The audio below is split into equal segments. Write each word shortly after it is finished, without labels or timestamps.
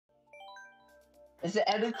Is it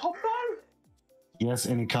any combo? Yes,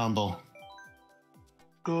 any combo.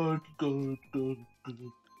 Good.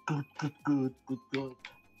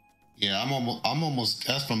 Yeah, I'm almost.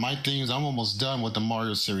 As for my themes, I'm almost done with the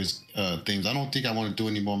Mario series themes. I don't think I want to do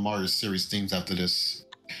any more Mario series themes after this.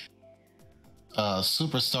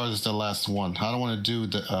 Superstars is the last one. I don't want to do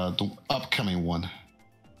the upcoming one.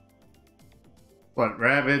 What,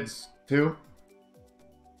 Rabbids 2?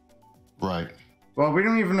 Right. Well, we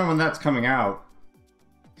don't even know when that's coming out.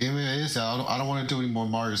 Yeah, it is. I don't want to do any more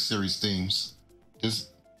Mario series themes.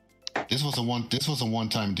 This was a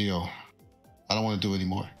one-time deal. I don't want to do any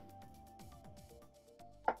more.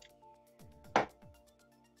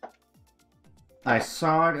 I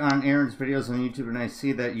saw it on Aaron's videos on YouTube, and I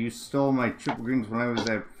see that you stole my triple greens when I was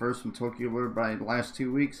at first from Tokyo World by the last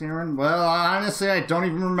 2 weeks, Aaron. Well, honestly, I don't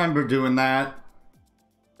even remember doing that.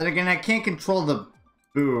 Then again, I can't control the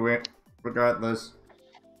boo, regardless.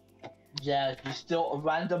 Yeah, you steal a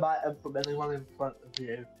random item from anyone in front of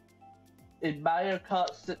you. In Mario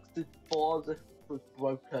Kart 64, this was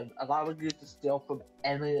broken, allowing you to steal from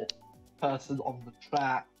any person on the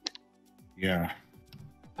track. Yeah.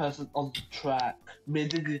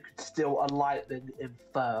 Meaning you could steal a lightning in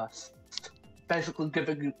first. Basically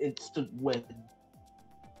giving you instant win.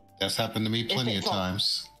 That's happened to me plenty of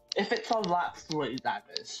times. If it's on lap 3, that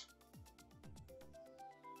is.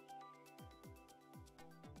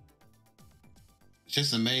 It's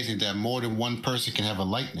just amazing that more than one person can have a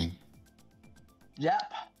lightning.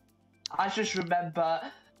 Yep. I just remember...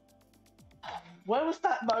 Where was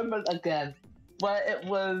that moment again? Where it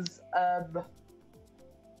was,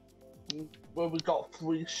 where we got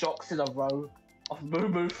 3 shocks in a row of Moo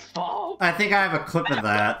Moo's farm. I think I have a clip of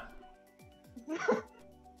that.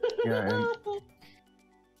 Yeah, and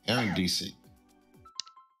Aaron DC.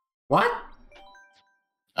 What?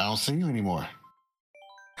 I don't see you anymore.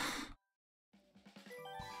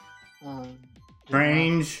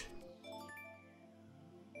 Strange.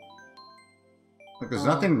 Look, there's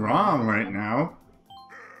nothing wrong right now.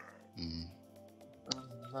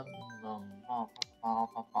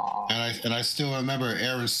 And I still remember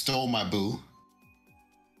Aaron stole my boo.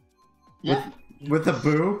 Yeah. With a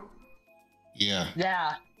boo? Yeah.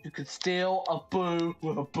 Yeah, you could steal a boo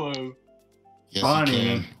with a boo. Yes, Funny. you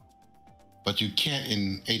can. But you can't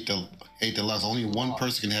in 8 Deluxe. Only one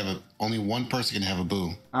person can have a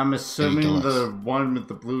boo. I'm assuming Deluxe. the one with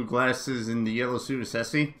the blue glasses and the yellow suit is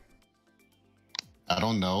Essie? I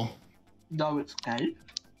don't know. No, it's Gabe.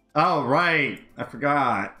 Oh, right. I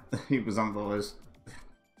forgot. He was on the list.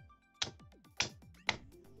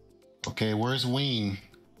 Okay, where's Ween?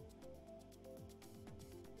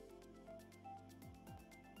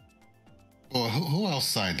 Oh, who else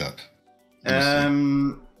signed up? Let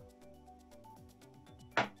me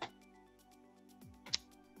see.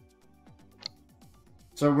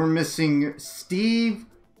 So we're missing Steve,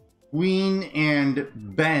 Ween, and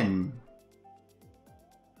Ben.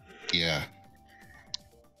 Yeah.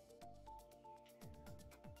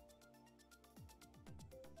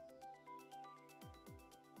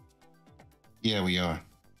 Yeah, we are.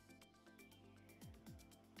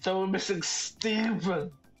 So we're missing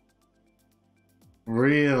Steven.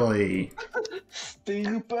 Really?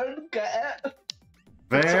 Steven, get it?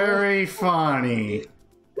 Very funny.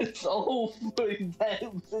 It's all 3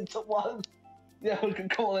 names into one. Yeah, we can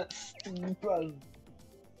call it Steven.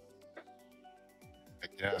 I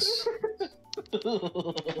guess.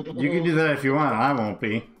 You can do that if you want. I won't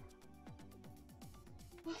be.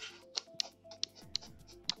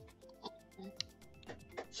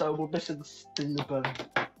 So we're missing Steven.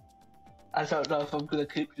 I don't know if I'm gonna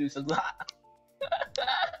keep using that.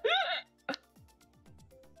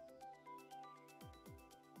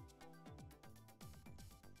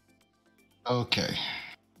 Okay.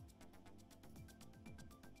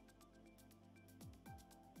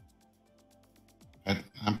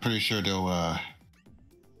 I'm pretty sure they'll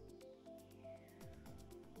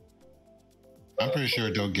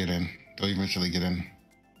get in. They'll eventually get in.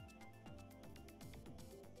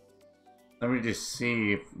 Let me just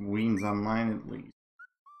see if Ween's online at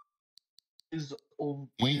least.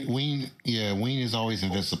 Ween is always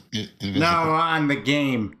invisible. No, on the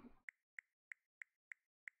game.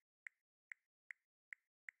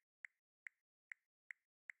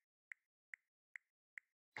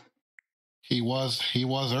 He was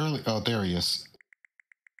early. Oh, there he is.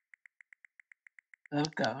 There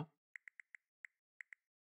we go.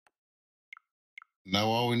 Now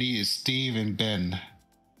all we need is Steve and Ben.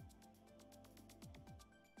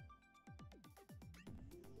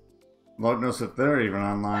 Lord knows if they're even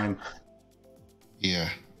online. Yeah.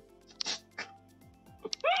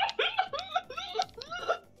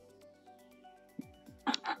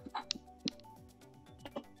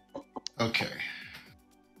 Okay.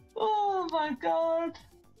 Oh my god.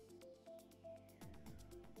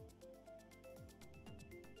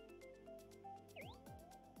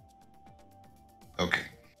 Okay.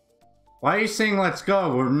 Why are you saying let's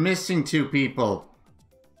go? We're missing 2 people.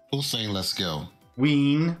 Who's saying let's go?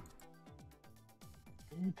 Ween.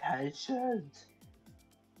 Be patient.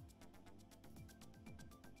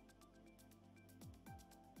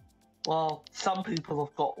 Well, some people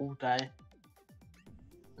have got all day.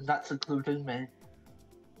 And that's including me.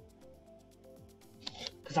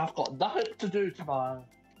 Because I've got nothing to do tomorrow.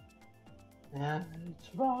 Yeah,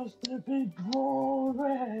 tomorrow's gonna be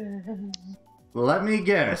boring. Let me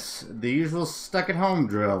guess. The usual stuck at home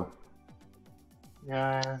drill.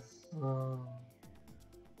 Yes.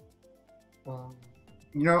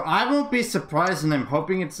 You know, I won't be surprised, and I'm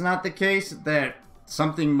hoping it's not the case, that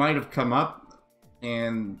something might have come up.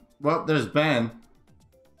 And, well, there's Ben.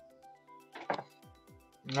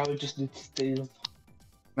 Now we just need Steve.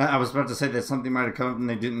 I was about to say that something might have come up and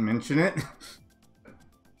they didn't mention it.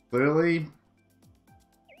 Clearly.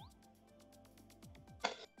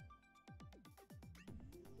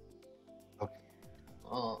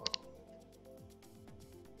 Oh.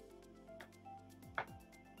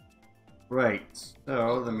 Right.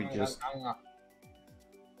 So, let me just...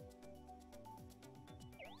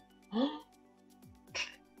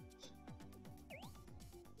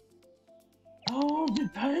 Oh, be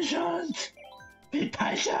patient! Be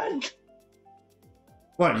patient!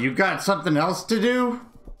 What, you got something else to do?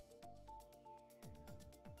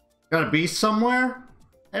 Gotta be somewhere?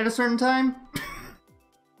 At a certain time?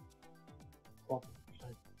 Who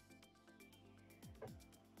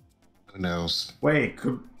knows? Wait,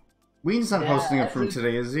 Ween's not hosting a Froom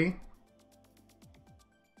today, is he?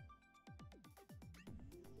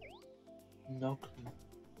 No clue.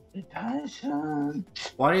 Be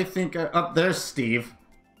patient! Why do you think... up there's Steve.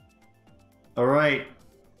 Alright.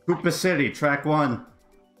 Koopa City, track 1.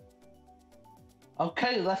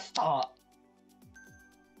 Okay, let's start.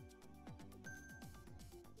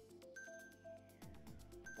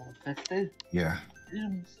 $150. Yeah.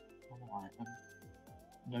 Items. One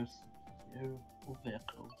item. No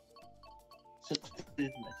vehicle. 60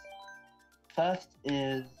 list. First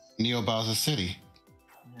is... Neo Bowser City.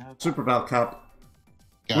 Super Bowl Cup.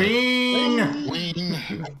 Got it. Ween! Wing.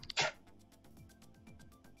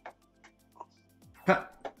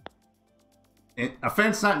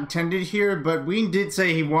 Offense not intended here, but Ween did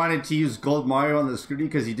say he wanted to use Gold Mario on the scooty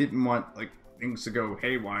because he didn't want like things to go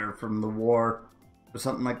haywire from the war or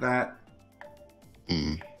something like that.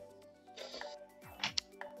 Hmm.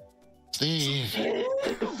 Steve.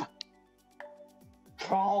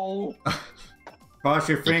 Troll. Cross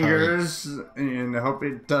your fingers and hope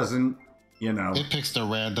it doesn't, you know. It picks the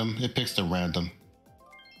random. It picks the random.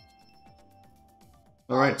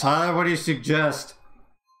 Alright, Tyler, what do you suggest?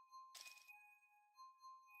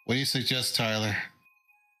 What do you suggest, Tyler?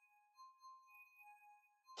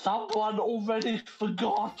 Someone already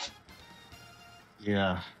forgot.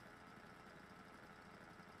 Yeah.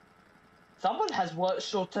 Someone has worked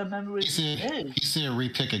short-term memory. He said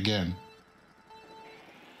repick again.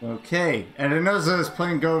 Okay, and it knows that it's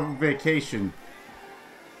playing Go Vacation.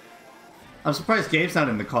 I'm surprised Gabe's not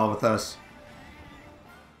in the call with us.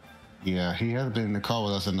 Yeah, he hasn't been in the call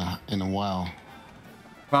with us in a while.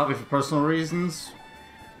 Probably for personal reasons.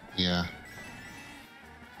 Yeah.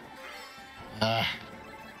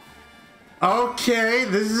 Okay,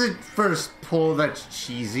 this is a first pull that's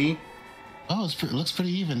cheesy. Oh, it looks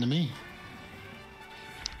pretty even to me.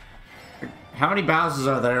 How many Bowsers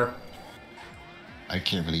are there? I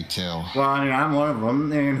can't really tell. Well, I mean, I'm one of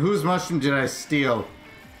them. And whose mushroom did I steal?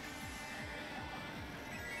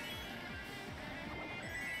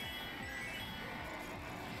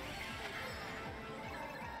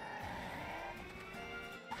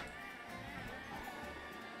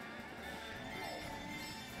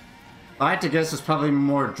 I had to guess it's probably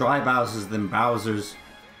more dry Bowsers than Bowsers.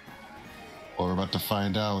 Well, we're about to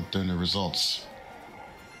find out during the results.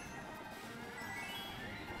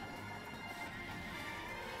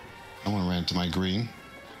 Someone ran to my green.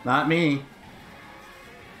 Not me.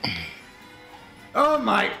 Oh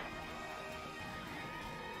my!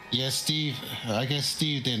 Yeah, Steve. I guess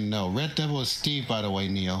Steve didn't know. Red Devil is Steve, by the way,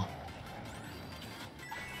 Neo.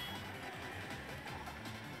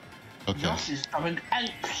 Okay. Yoshi's coming out.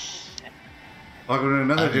 Welcome to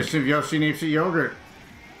another edition of Yoshi Needs Yogurt.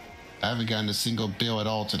 I haven't gotten a single bill at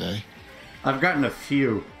all today. I've gotten a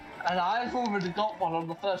few. And I've already got one on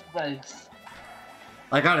the first race.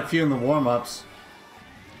 I got a few in the warm-ups.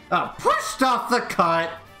 Pushed off the cut!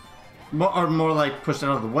 Or more like pushed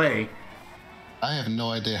out of the way. I have no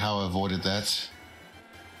idea how I avoided that.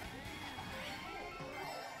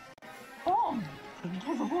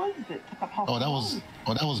 Oh, that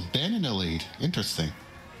was Ben in the lead. Interesting.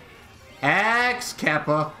 X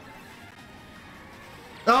Kappa.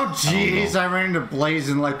 Oh jeez, I ran into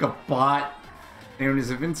Blazing like a bot. And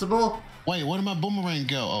is invincible. Wait, where did my boomerang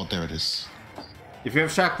go? Oh, there it is. If you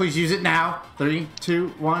have shock, please use it now. 3, 2,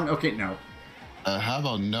 1. Okay, no. How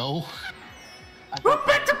about no? Who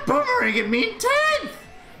bet the boomerang at me in 10th?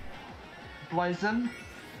 Blazing.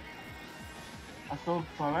 I still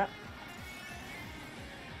throw it.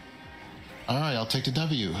 Alright, I'll take the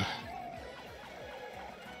W.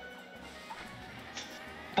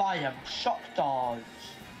 Buy him. Shock dodge.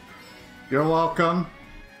 You're welcome.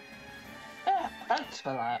 Yeah, thanks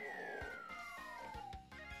for that.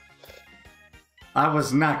 I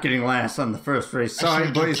was not getting last on the first race.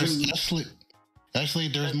 Sorry, Blazing. Actually,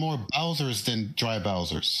 there's more Bowsers than Dry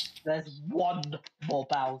Bowsers. There's one more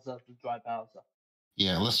Bowser than Dry Bowser.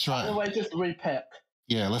 Yeah, let's try. Anyway, just repick.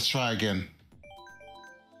 Yeah, let's try again.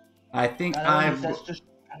 I think That's just.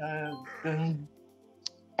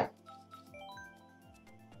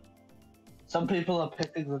 Some people are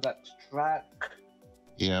picking the next track.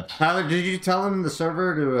 Yep. Tyler, did you tell him in the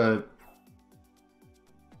server to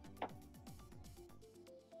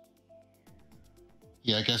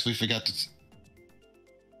Yeah, I guess we forgot to.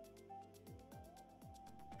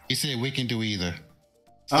 He said we can do either.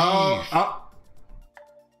 Oh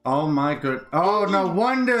my good. Oh, no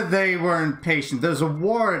wonder they weren't patient. There's a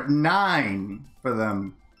war at 9 for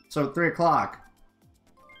them. So 3 o'clock.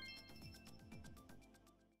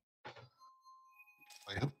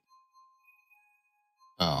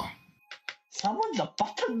 Oh. Someone's a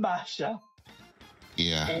button masher.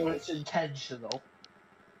 Yeah. Or it's intentional.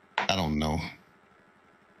 I don't know.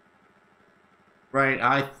 Right,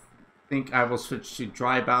 I think I will switch to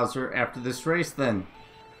Dry Bowser after this race then.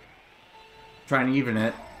 Trying to even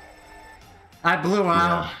it. I blew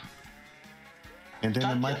out. Yeah. And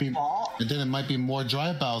then it might be more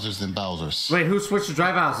Dry Bowsers than Bowsers. Wait, who switched to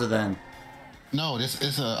Dry Bowser then? No,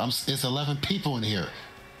 it's 11 people in here.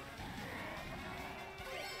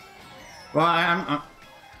 Well,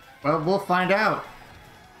 well, we'll find out.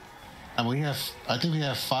 And I think we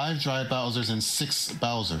have 5 Dry Bowsers and 6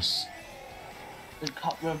 Bowsers. It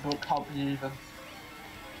can't be even.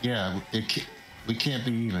 Yeah, we can't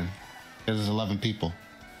be even because there's 11 people.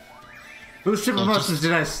 Whose triple promotions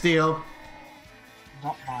did I steal?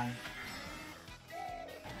 Not mine.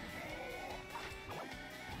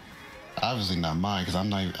 Obviously not mine because I'm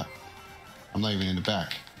not even in the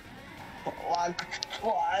back. Like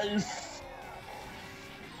twice.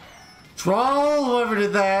 Troll, whoever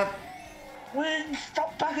did that. Win!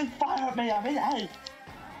 Stop backing fire at me. I'm in 8.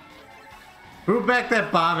 Who backed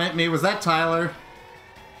that bomb at me? Was that Tyler?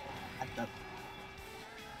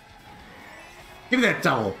 Give me that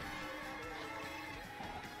double.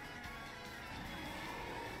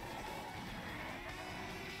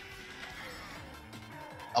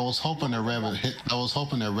 I was hoping that Red would hit.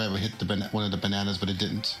 One of the bananas, but it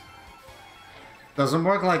didn't. Doesn't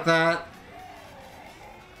work like that.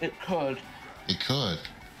 It could. It could.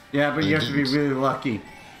 Yeah, but you have to be really lucky.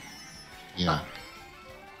 Yeah.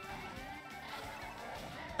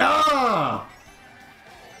 Oh!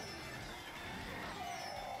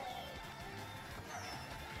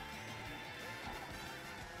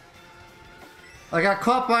 I got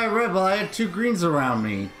caught by a rebel. I had 2 greens around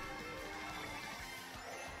me.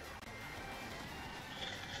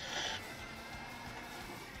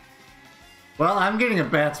 Well, I'm getting a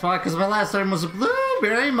bad spot because my last item was a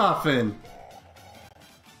blueberry muffin.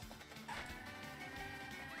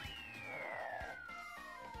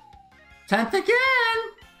 Tenth again.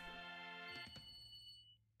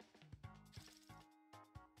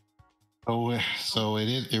 Oh, so it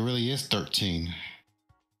is. It really is 13.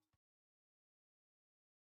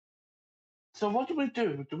 So what do we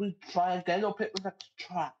do? Do we try again or pick the next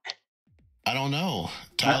track? I don't know,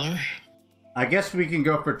 Tyler. I guess we can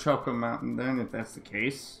go for Choco Mountain then, if that's the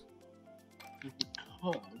case. We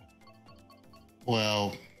could.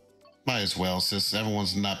 Well, might as well, since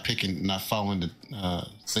everyone's not following the thing.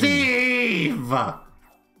 Steve!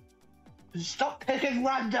 Stop picking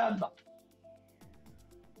random!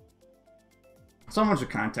 Someone should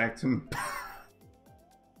contact him.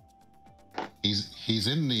 He's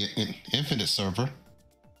in the Infinite server.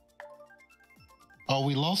 Oh,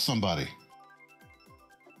 we lost somebody.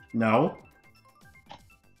 No.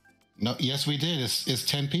 No, yes, we did. It's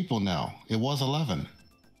 10 people now. It was 11.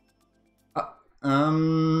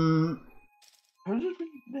 Who did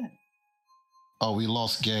we miss? Oh, we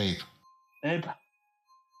lost Gabe. Abe.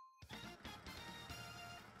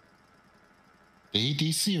 Did he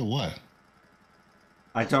DC or what?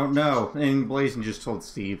 I don't know. And Blazing just told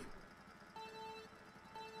Steve.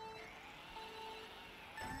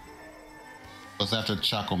 What's after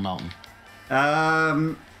Choco Mountain?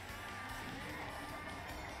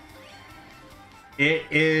 It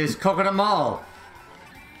is Coconut Mall.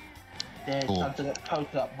 Yeah, Cool. time to get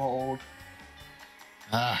coconut mold.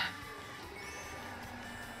 Ah,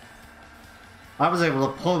 I was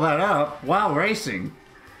able to pull that up while racing.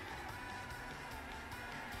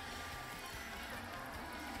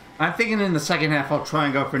 I'm thinking in the second half I'll try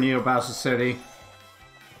and go for Neo Bowser City.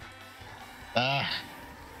 ah.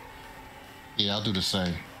 Yeah, I'll do the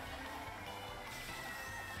same.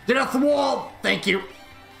 Get off the wall! Thank you.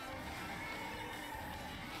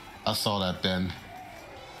 I saw that, Ben.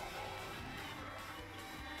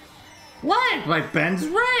 What? My Ben's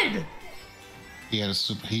red! He had a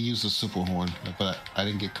he used a super horn, but I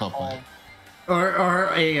didn't get caught by it.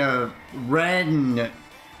 Or a red...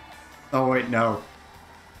 Oh wait, no.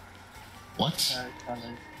 What? Very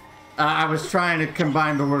funny. I was trying to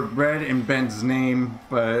combine the word red and Ben's name,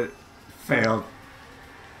 but failed.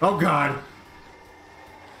 Oh god.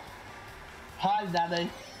 Hi, Daddy.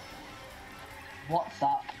 What's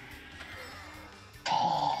up?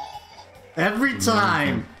 Every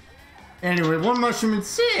time. Anyway, one mushroom in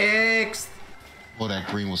 6th. Oh, that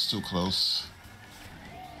green was too close.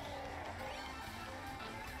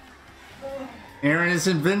 Aaron is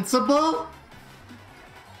invincible.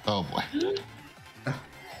 Oh boy.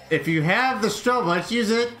 If you have the strobe, let's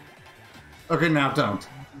use it. Okay, now don't.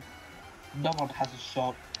 No one has a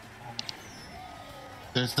shot.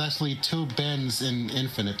 There's actually 2 Bens in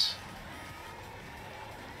Infinite.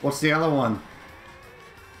 What's the other one?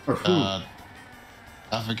 Or who? I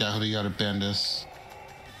forgot who the other Ben is.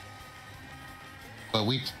 But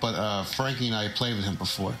Frankie and I played with him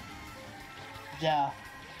before. Yeah.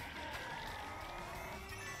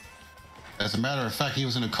 As a matter of fact, he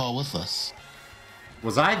was in a call with us.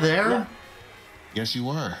 Was I there? Yeah. Yes, you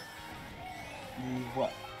were.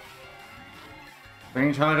 What?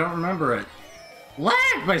 Strange how I don't remember it.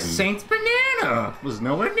 Lag by Saint's Banana! Was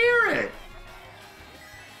nowhere near it.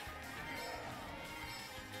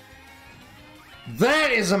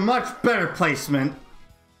 That is a much better placement.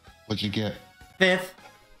 What'd you get? 5th.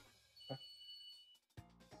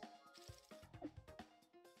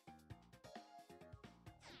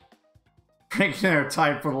 Frank and I are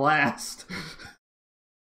tied for last.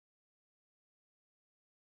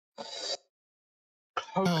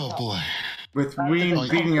 Oh boy. With Ween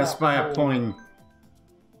beating us by a point.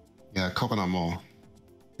 Yeah, Coconut Mall.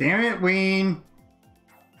 Damn it, Ween.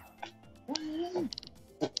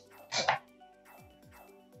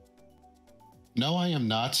 No, I am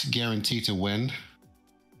not guaranteed to win.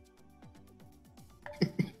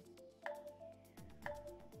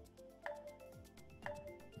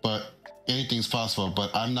 But anything's possible,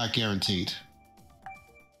 but I'm not guaranteed.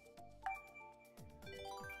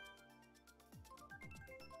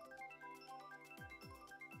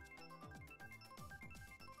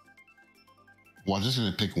 Well, I'm just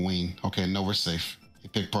gonna pick Ween. Okay, no, we're safe. You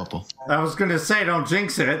pick purple. I was gonna say, don't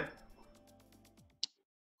jinx it.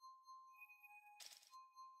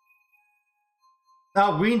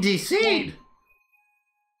 Oh, Ween DC'd.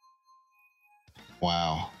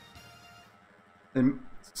 Wow. It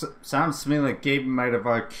sounds to me like Gabe might have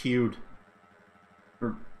RQ'd.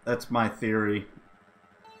 Or that's my theory.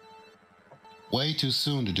 Way too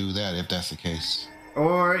soon to do that if that's the case.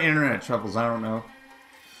 Or internet troubles, I don't know.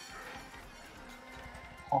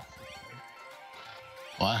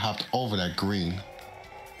 Well, I hopped over that green.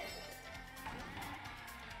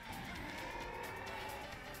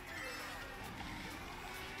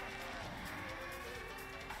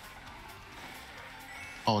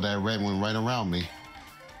 Oh, that red went right around me.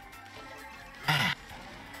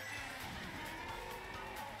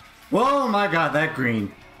 Whoa, my god, that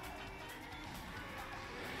green.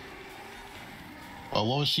 Oh,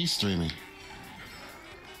 what was she streaming?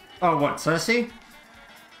 Oh, what, Ceci?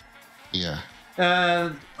 Yeah.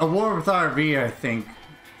 A War with RV, I think.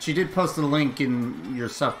 She did post a link in your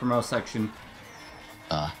stuff promo section.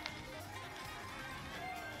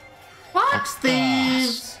 Fox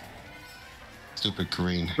thieves! Stupid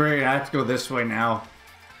green. Great, I have to go this way now.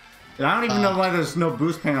 And I don't even know why there's no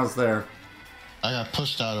boost panels there. I got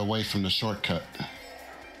pushed out away from the shortcut.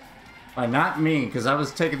 Why, not me, because I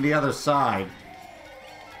was taking the other side.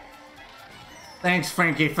 Thanks,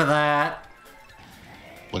 Frankie, for that.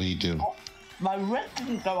 What do you do? My red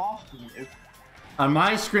didn't go after you. On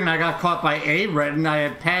my screen, I got caught by a red, and I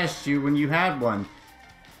had passed you when you had one.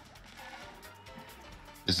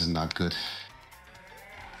 This is not good.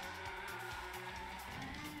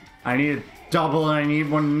 I need a double, and I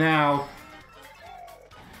need one now.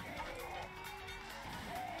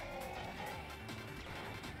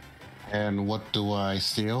 And what do I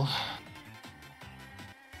steal?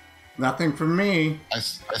 Nothing from me. I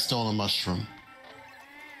stole a mushroom.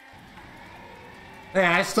 Hey,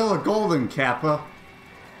 I stole a golden Kappa.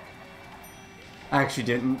 I actually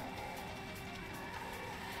didn't.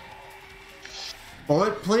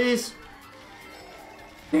 Bullet, please?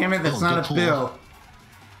 Damn it, that's not a bill.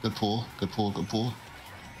 Good pull, good pull, good pull.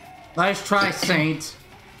 Nice try, Saint.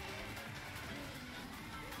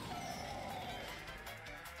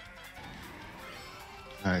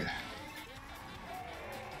 Alright.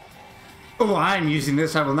 Oh, I'm using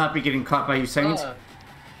this. I will not be getting caught by you, Saint.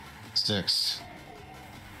 6.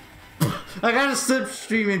 I got a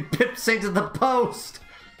slipstream and Pip Saint to the post.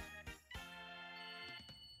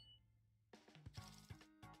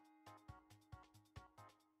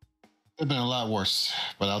 Could have been a lot worse,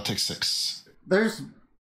 but I'll take 6. There's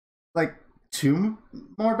like 2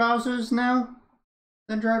 more Bowsers now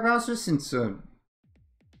than Dry Bowser since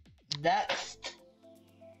Next.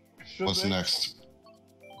 What's next?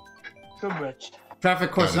 Rich.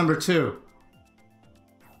 Traffic course number 2.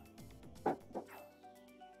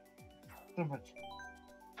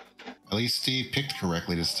 At least Steve picked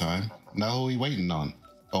correctly this time. Now who are we waiting on?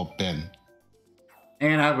 Oh, Ben.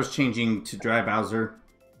 And I was changing to Dry Bowser.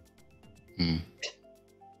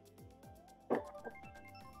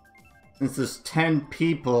 Since there's 10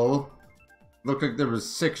 people, looked like there was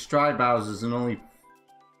 6 Dry Bowsers and only...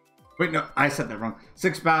 Wait, no, I said that wrong.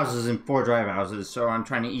 6 Bowsers and 4 Dry Bowsers, so I'm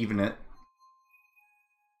trying to even it.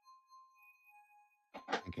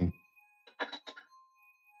 Okay.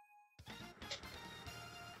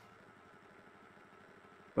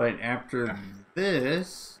 But after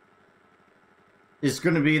this is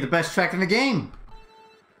going to be the best track in the game.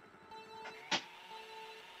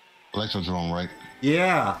 Electrodrome, right?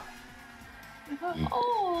 Yeah.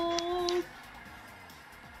 Oh.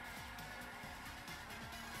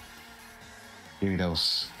 Give me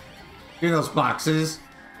those. Give me those boxes.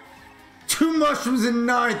 2 mushrooms in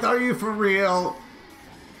 9th. Are you for real?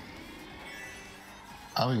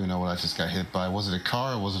 I don't even know what I just got hit by. Was it a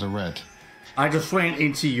car or was it a red? I just ran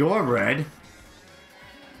into your red.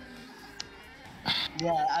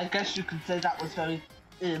 Yeah, I guess you could say that was very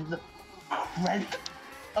incredible.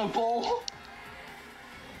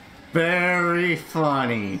 Very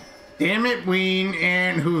funny. Damn it, Ween,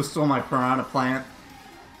 and who stole my piranha plant?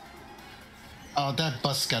 Oh, that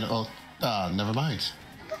bus got... Oh, never mind.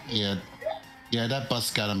 Yeah, that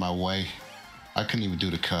bus got in my way. I couldn't even do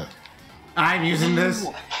the cut. I'm using this.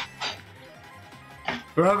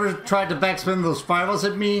 Whoever tried to backspin those fireballs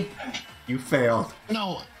at me, you failed.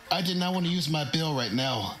 No, I did not want to use my bill right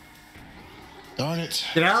now. Darn it.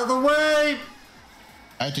 Get out of the way!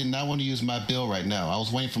 I did not want to use my bill right now. I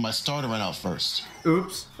was waiting for my star to run out first.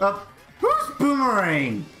 Oops. Who's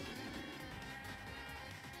Boomerang?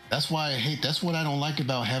 That's what I don't like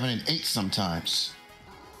about having an 8 sometimes.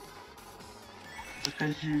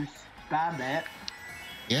 Because you spam it.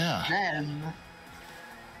 Yeah. Then.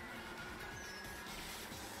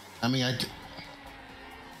 I mean,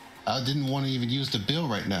 I didn't want to even use the bill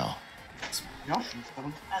right now. Yoshi's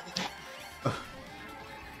going to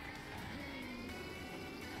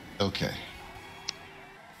Okay.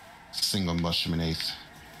 Single mushroom in 8th.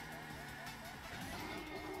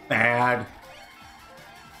 Bad.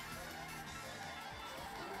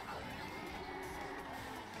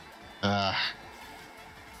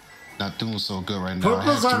 Not doing so good right now.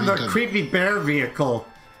 Purple's on the creepy bear vehicle.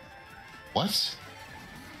 What?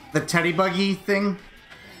 The teddy buggy thing?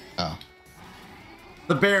 Oh.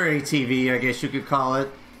 The bear ATV, I guess you could call it.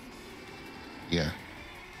 Yeah.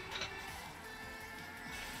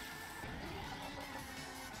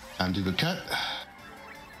 Time to do the cut.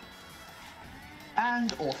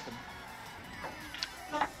 And awesome.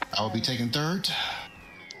 I will be taking 3rd.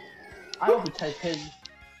 I will be taking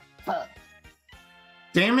 3rd.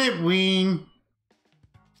 Damn it, Ween.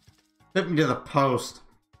 Put me to the post.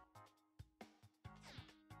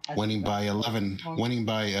 Winning by 11. Winning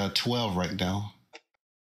by 12 right now.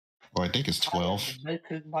 Or I think it's 12.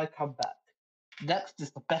 Making my comeback. Next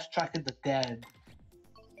is the best track in the game.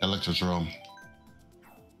 Electrodrome.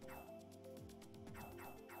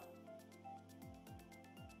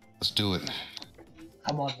 Let's do it.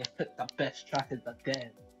 Come on, let's pick the best track in the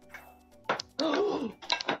game.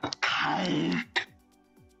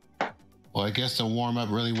 Well, I guess the warm-up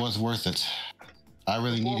really was worth it. I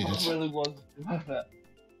really needed it. Really was worth it.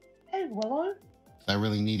 Hey, Willow. I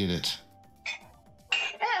really needed it.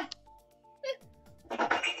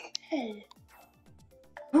 Hey.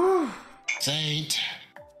 Saint.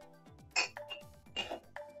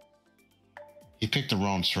 He picked the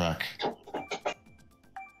wrong track.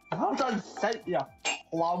 How done Saint ya,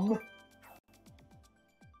 plum?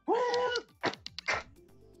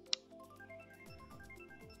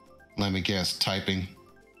 Let me guess, typing.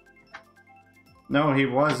 No, he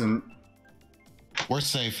wasn't. We're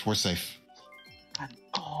safe. We're safe. Thank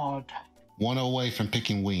God. One away from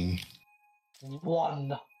picking wing.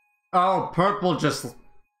 One. Oh, purple just...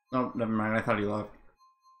 Oh, never mind. I thought he left.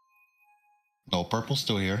 No, purple's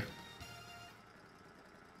still here.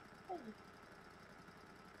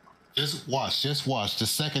 Just watch. Just watch. The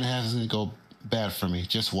second half isn't gonna go bad for me.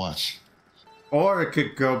 Just watch. Or it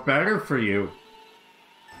could go better for you.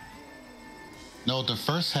 No, the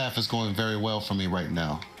first half is going very well for me right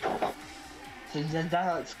now. So then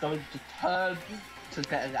now it's going to turn to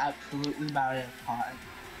getting absolutely Mario Kart.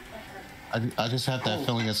 I just have that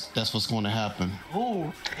feeling that's what's going to happen.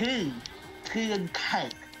 Ooh, tea. Tea and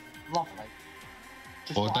cake. Lovely.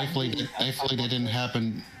 Just Well, what I thankfully need. that didn't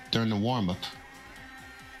happen during the warm-up.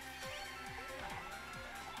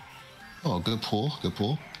 Oh, good pull. Good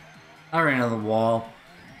pull. I ran on the wall.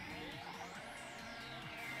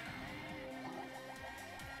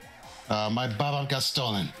 My Baba got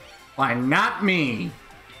stolen. Why not me?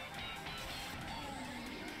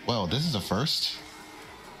 Well, this is a first.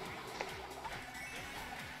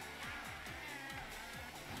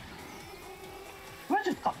 Where's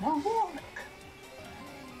it got my wallet?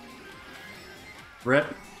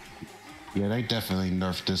 Rip. Yeah, they definitely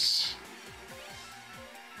nerfed this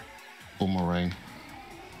boomerang.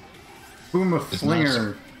 Boom a It's not-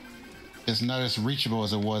 flinger. It's not as reachable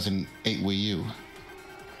as it was in 8 Wii U.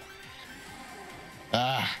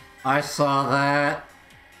 Ah, I saw that.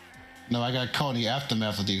 no, I got caught in the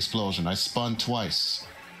aftermath of the explosion. I spun twice.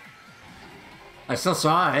 I still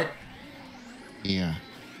saw it. Yeah.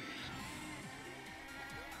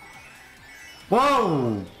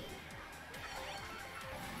 Whoa!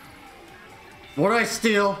 What did I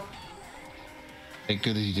steal? Thank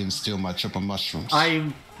goodness you didn't steal my triple mushrooms.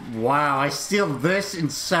 Wow, I steal this in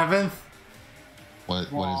 7th? What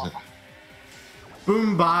is it?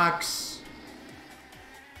 Boombox.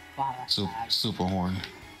 Wow, that's bad. Super horn.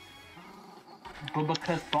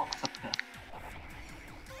 Bumbakiss boxer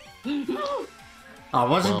I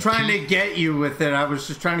wasn't Well, trying to get you with it, I was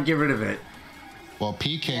just trying to get rid of it. Well,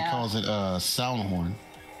 PK Yeah. calls it a sound horn.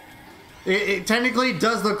 It technically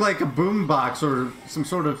does look like a boombox or some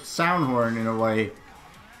sort of sound horn in a way.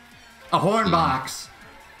 A horn box.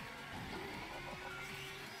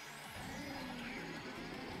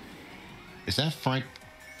 Is that Frank?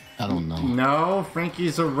 I don't know. No,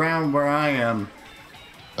 Frankie's around where I am.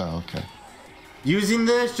 Oh, okay. Using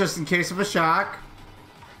this just in case of a shock.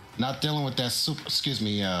 Not dealing with that super. Excuse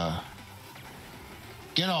me.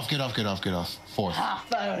 Get off. Fourth. Ah,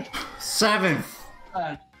 third. 7th.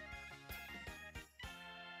 Third.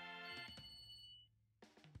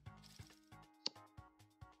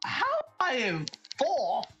 How am I in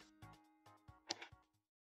fourth?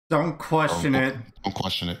 Don't question it. Don't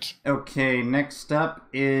question it. Okay, next up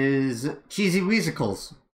is Cheesy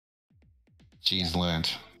Weasicles. Cheese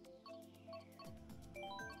land.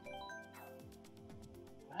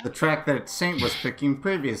 The track that Saint was picking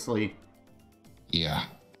previously. Yeah.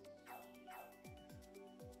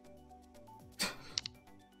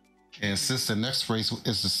 And since the next race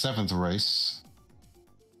is the 7th race.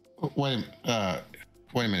 Wait a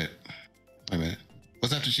minute.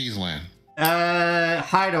 What's after Cheese Land?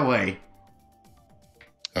 Hideaway.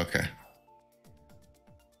 Okay.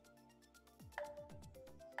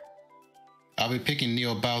 I'll be picking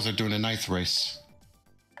Neo Bowser during the 9th race.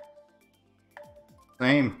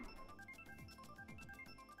 Same.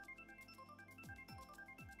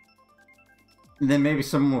 And then maybe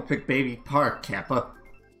someone will pick Baby Park, Kappa.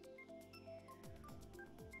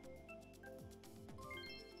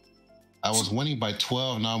 I was winning by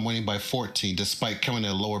 12, now I'm winning by 14, despite coming in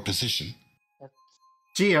a lower position.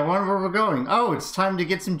 Gee, I wonder where we're going. Oh, it's time to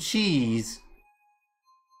get some cheese.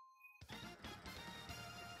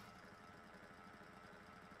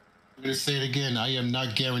 I'm going to say it again, I am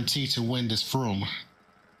not guaranteed to win this Froom.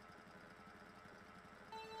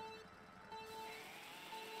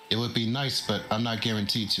 It would be nice, but I'm not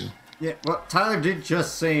guaranteed to. Yeah, well, Tyler did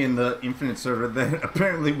just say in the Infinite server that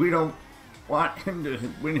apparently we don't want him to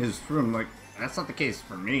win his Froom. Like, that's not the case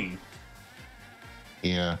for me.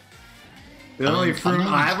 Yeah. The only Froom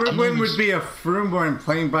I would win would be a Froom where I'm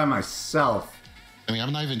playing by myself. I mean,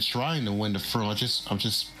 I'm not even trying to win the Froom, I'm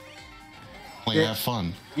just playing to have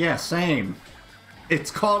fun. Yeah, same.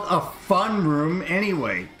 It's called a fun room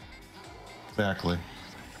anyway. Exactly.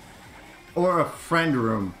 Or a friend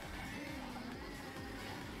room.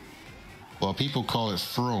 Well, people call it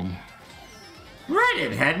Froom.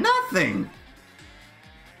 Reddit had nothing.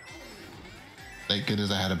 Thank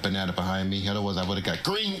goodness I had a banana behind me, otherwise I would have got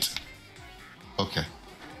greened. Okay.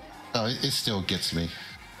 Oh, it still gets me.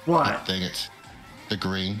 What? Dang it. The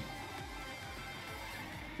green.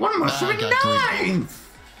 What am I shooting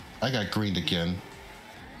ninth? I got greened again.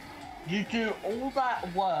 You do all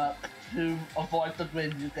that work to avoid the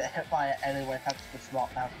green, you get hit by it anyway thanks to the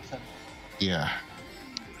smart mountain. Yeah.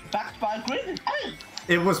 Backed by green. Hey!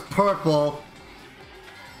 It was purple.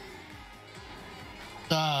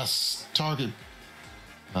 Target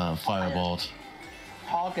fireballed.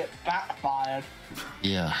 Target backfired.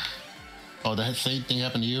 Yeah. Oh, the same thing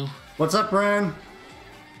happened to you? What's up, Bran?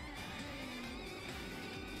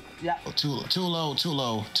 Yeah. Oh, too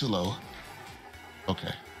low.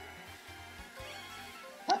 Okay.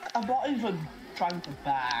 Like, I'm not even trying to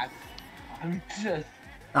bag.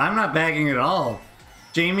 I'm not bagging at all.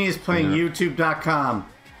 Jamie is playing YouTube.com.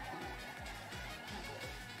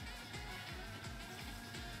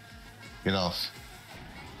 Get off.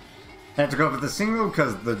 Had to go for the single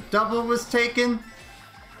because the double was taken.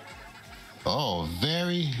 Oh,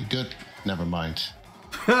 very good. Never mind.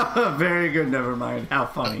 Very good, never mind. How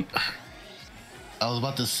funny. I was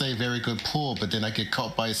about to say very good pull, but then I get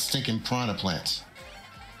caught by a stinking piranha plant.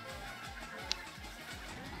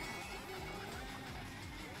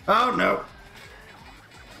 Oh, no.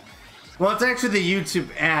 Well, it's actually the YouTube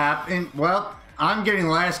app, and, well, I'm getting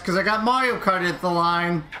last because I got Mario Kart at the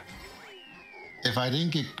line. If I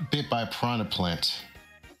didn't get bit by a piranha plant...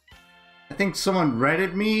 I think someone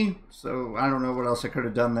Reddit me, so I don't know what else I could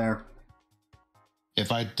have done there.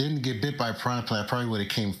 If I didn't get bit by a piranha plant, I probably would have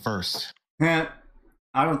came first. I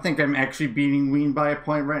don't think I'm actually beating Ween by a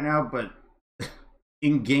point right now, but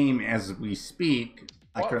in-game as we speak,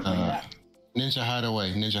 I currently am. Ninja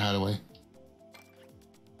Hideaway.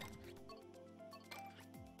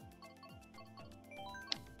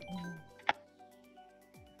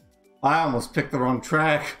 I almost picked the wrong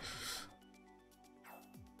track.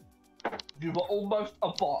 You were almost a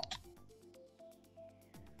bot.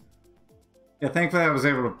 Yeah, thankfully I was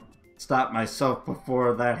able to stop myself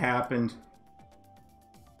before that happened.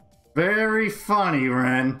 Very funny,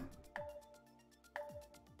 Ren.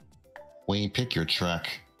 Wayne, pick your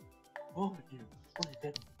track. Oh, you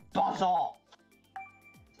buzz off.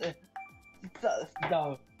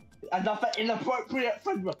 No. Another inappropriate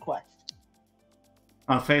friend request.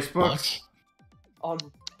 On Facebook? What? On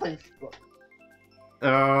Facebook.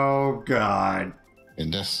 Oh, God.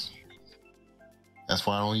 And that's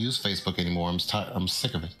why I don't use Facebook anymore. I'm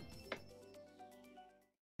sick of it.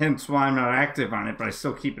 Hence why I'm not active on it, but I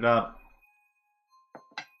still keep it up.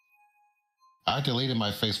 I deleted my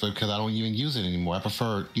Facebook because I don't even use it anymore. I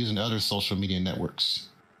prefer using other social media networks.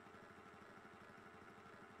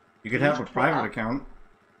 You could have a private account.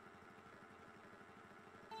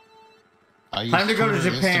 Time to go to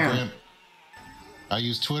Japan. Instagram. I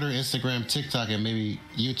use Twitter, Instagram, TikTok, and maybe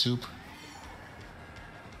YouTube.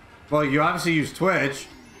 Well, you obviously use Twitch.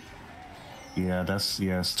 Yeah,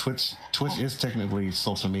 yes. Twitch is technically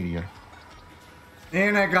social media.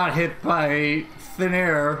 And I got hit by thin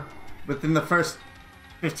air within the first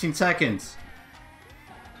 15 seconds.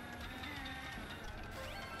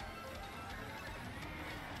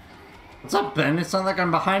 What's up, Ben? It sounds like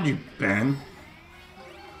I'm behind you, Ben.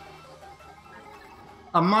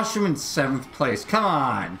 A mushroom in 7th place. Come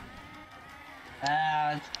on.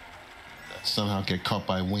 And Somehow get caught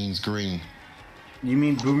by Wayne's green. You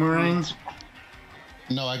mean boomerang?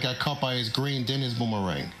 No, I got caught by his green, then his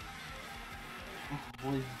boomerang.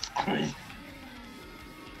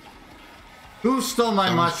 Who stole my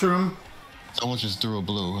mushroom? Someone just threw a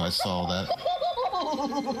blue. I saw that.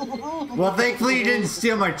 Well, thankfully you didn't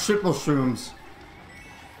steal my triple shrooms.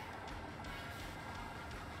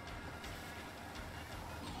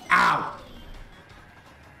 Ow!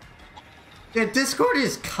 Yeah, Discord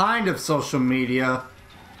is kind of social media.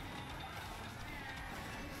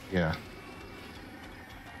 Yeah,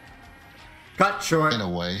 Cut short. in a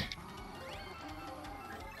way.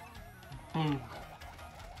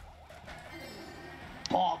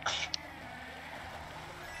 box.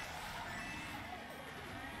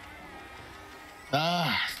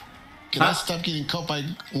 Can I stop getting caught by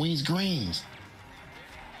Wayne's greens?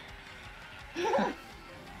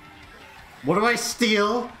 What do I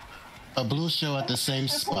steal? A blue shell at the same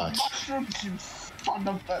spot. Mushrooms, you son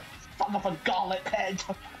of a garlic head.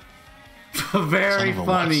 Very Son of a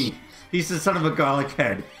funny. what? He's the son of a garlic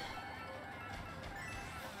head.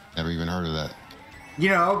 Never even heard of that. You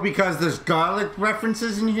know, because there's garlic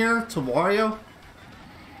references in here to Wario.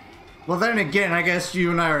 Well, then again, I guess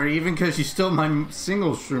you and I are even because you stole my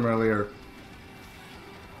single shroom earlier.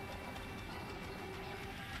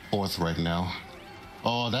 4th right now.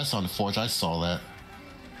 Oh, that's on the 4th. I saw that.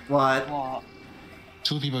 What? What?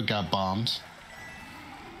 2 people got bombed.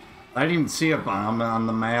 I didn't even see a bomb on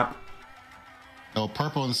the map. No,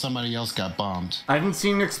 purple and somebody else got bombed. I didn't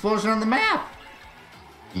see an explosion on the map.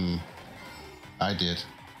 I did.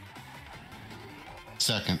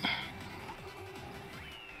 Second.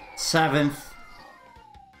 7th.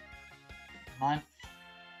 9th.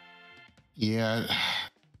 Yeah,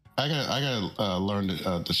 I gotta learn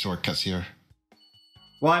the shortcuts here.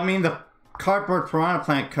 Well, I mean, the cardboard piranha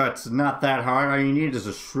plant cut's not that hard. All you need is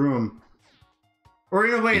a shroom. Or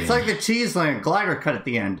in a way, it's like the Cheeseland glider cut at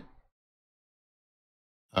the end.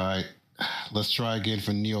 Alright, let's try again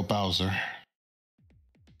for Neo Bowser.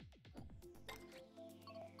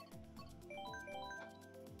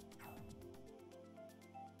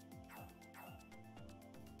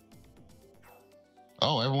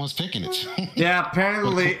 Oh, everyone's picking it. Yeah,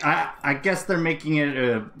 apparently, I guess they're making it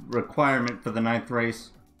a requirement for the 9th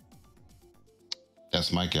race.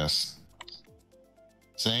 That's my guess.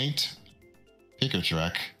 Saint, pick your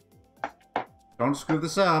track. Don't screw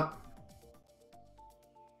this up.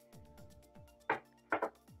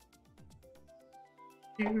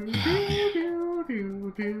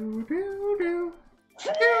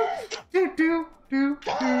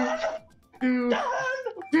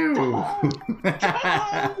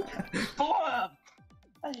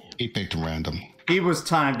 He picked random. He was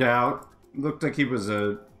timed out. Looked like he was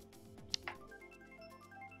a...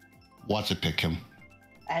 Watch it pick him.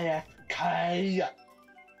 AFK.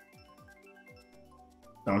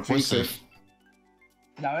 Don't We're jinx it. safe.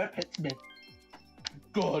 No, it picked me.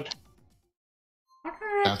 Good.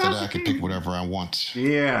 After that, I can pick whatever I want.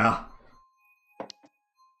 Yeah.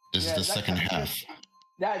 This is the second half.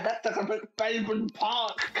 Yeah, that's like a big favorite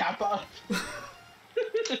part, Kappa.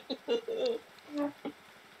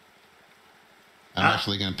 I'm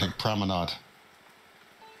actually gonna pick Promenade.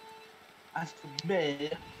 As for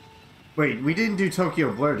me, Wait, we didn't do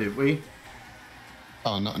Tokyo Blur, did we?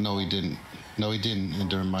 Oh no, he didn't. No, he didn't.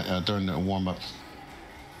 During my during the warm up.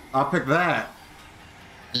 I'll pick that.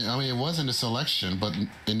 I mean, it was in the selection, but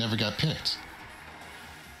it never got picked.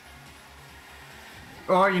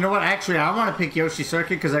 Oh, you know what? Actually, I want to pick Yoshi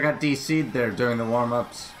Circuit because I got DC'd there during the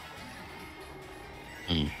warm-ups.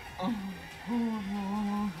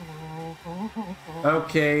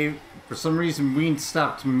 Okay, for some reason Ween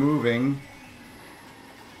stopped moving.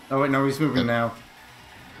 Oh wait, no, he's moving now.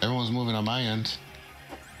 Everyone's moving on my end.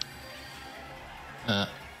 I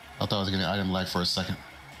thought I was getting item lag for a second.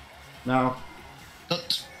 No. Oh,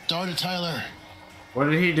 darn it, Tyler! What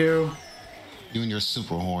did he do? You and your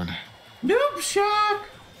super horn. Noob shock!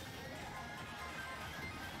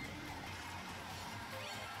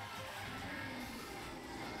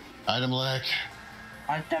 Item lag.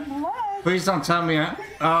 item lag. Please don't tell me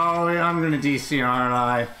oh, yeah, I'm gonna DC, aren't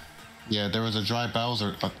I? Yeah, there was a dry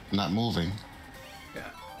Bowser not moving.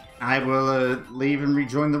 I will leave and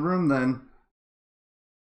rejoin the room then.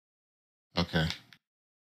 Okay.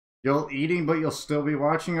 You'll eating, but you'll still be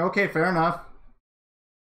watching? Okay, fair enough.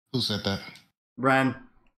 Who said that? Ren.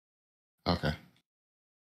 Okay.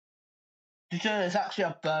 There's actually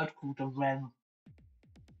a bird called a wren.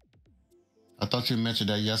 I thought you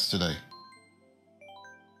mentioned that yesterday.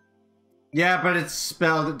 Yeah, but it's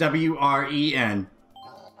spelled W-R-E-N.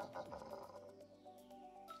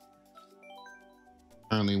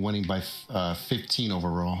 Currently winning by 15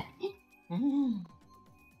 overall.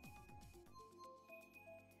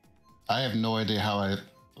 I have no idea how I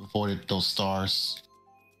avoided those stars.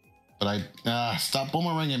 But stop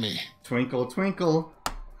boomeranging me. Twinkle, twinkle.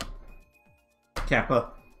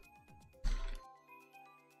 Kappa.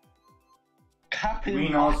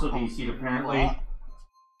 Green also DC'd apparently.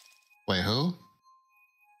 Wait, who?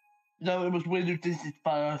 No, it was Win who did it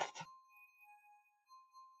first.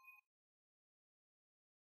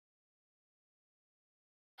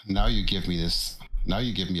 Now you give me this. Now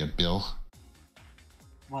you give me a bill.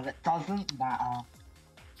 Well, it doesn't matter.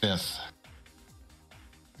 5th.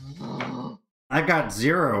 I got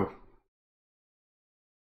 0.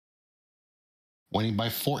 Winning by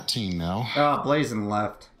 14 now. Oh, Blazin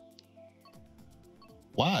left.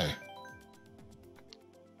 Why?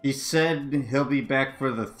 He said he'll be back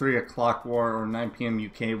for the 3 o'clock war or 9 p.m.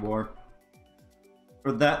 UK war.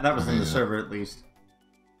 Or that was in the server at least.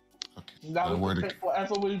 Okay. Now we can pick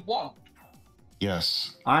whatever we want.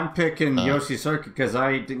 Yes. I'm picking Yoshi Circuit because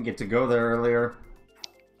I didn't get to go there earlier.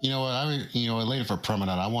 You know what? Later for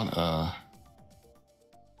Promenade, I want I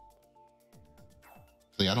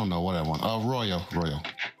don't know what I want. Oh, Royal.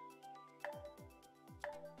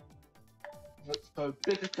 Let's go.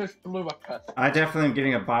 Biggest blue request. I definitely am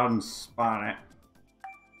getting a bottom spot.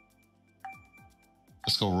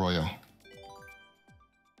 Let's go Royal.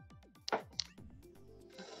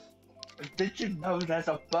 Did you know there's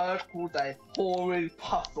a bird called a hoary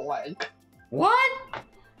puffling? What?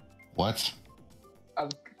 What?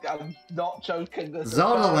 I'm not joking. There's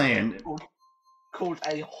Zelda a bird Land. called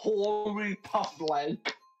a hoary puffling.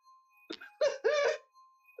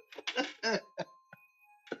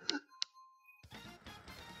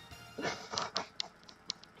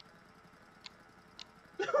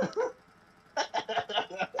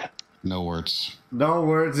 No words. No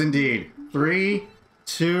words indeed. 3,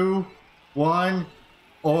 2, 1,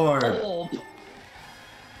 orb. Orb.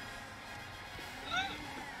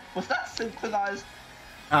 Was that synchronized?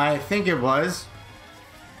 I think it was.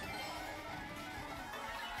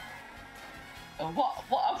 What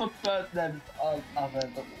other bird names are there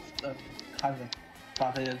that kind of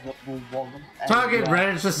funny and that will want them? Target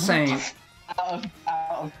red is the same. Out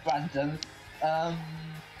of Brandon.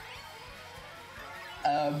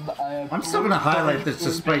 I'm still gonna highlight this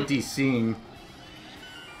despite DCing.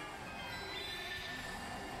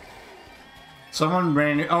 Someone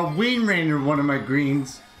ran. Oh, Ween ran one of my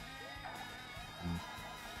greens.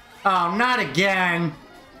 Oh, not again.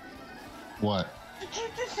 What? Did you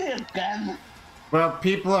just say again? Well,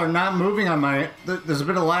 people are not moving on my. There's a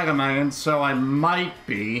bit of lag on my end, so I might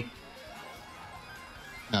be.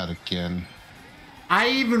 Not again. I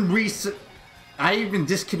even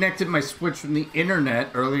disconnected my Switch from the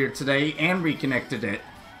internet earlier today and reconnected it.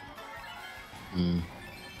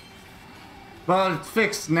 Well, it's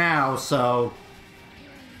fixed now, so.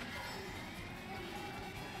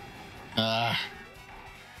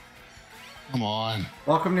 Come on.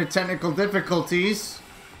 Welcome to technical difficulties.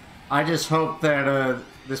 I just hope that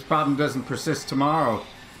this problem doesn't persist tomorrow.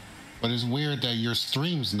 But it's weird that your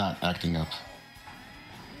stream's not acting up.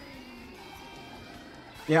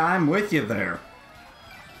 Yeah, I'm with you there.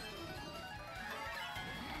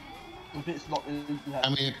 If it's not, I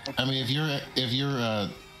mean, if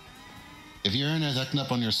your internet's acting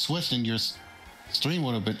up on your Switch, then your stream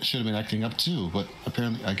should have been acting up too. But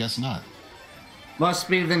apparently, I guess not. Must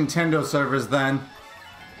be the Nintendo servers then.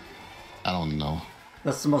 I don't know.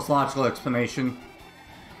 That's the most logical explanation.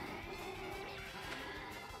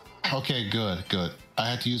 Okay, good. I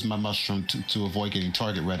had to use my mushroom to avoid getting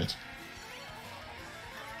target Reddit.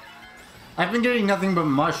 I've been getting nothing but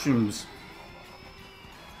mushrooms.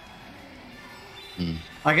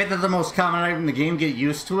 I get that the most common item in the game, get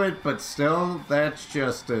used to it, but still, that's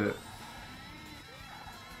just a...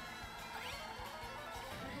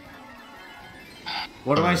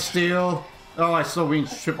 What do I steal? Oh, I still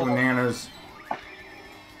reach triple bananas.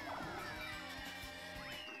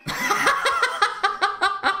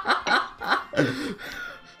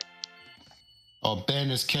 Oh, Ben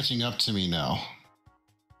is catching up to me now.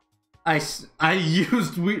 I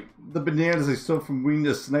used the bananas I stole from Ween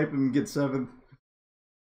to snipe him and get 7th.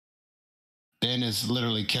 Ben is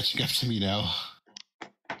literally catching up to me now.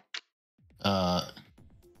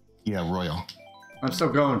 Yeah, Royal. I'm still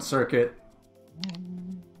going circuit.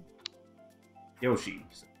 Yoshi.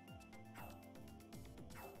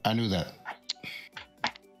 I knew that.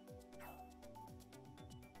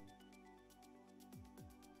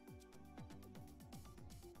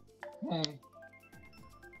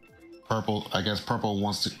 Purple, I guess Purple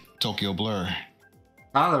wants to Tokyo Blur.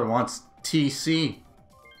 Tyler wants TC.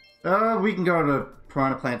 We can go to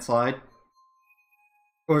Piranha Plant Slide.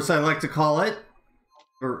 Or as I like to call it,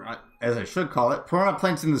 or as I should call it, Piranha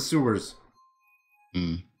Plants in the Sewers.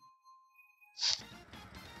 I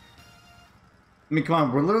mean, come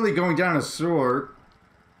on, we're literally going down a sewer.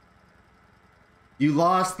 You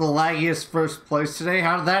lost the laggiest first place today?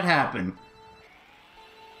 How did that happen?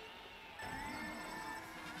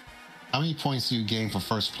 How many points do you gain for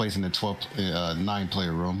first place in the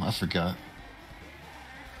 9-player room? I forgot.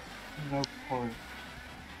 no point.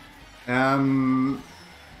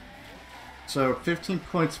 So 15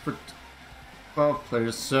 points for 12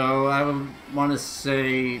 players. So I would want to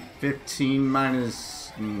say 15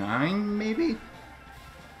 minus 9, maybe?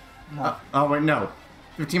 No. Oh, wait, no.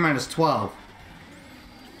 15 minus 12.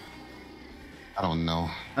 I don't know.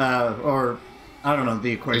 Or I don't know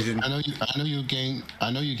the equation. I know you gain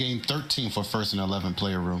 13 for first and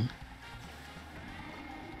 11-player room.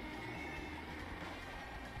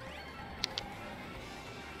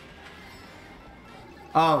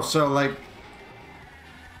 Oh, so like,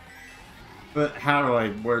 but how do I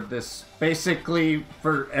word this? Basically,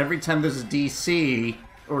 for every time there's a DC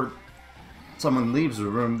or someone leaves the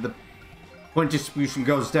room, the point distribution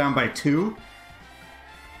goes down by 2.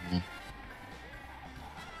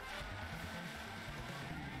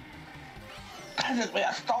 Technically,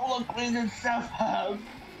 I stole a green and self-harm.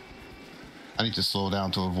 I need to slow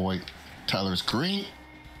down to avoid Tyler's green.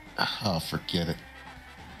 Oh, forget it.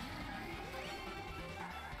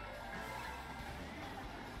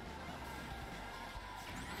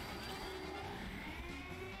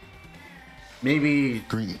 Maybe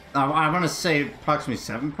Green. I want to say approximately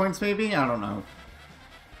 7 points. Maybe I don't know.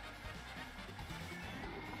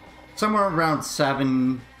 Somewhere around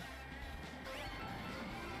 7.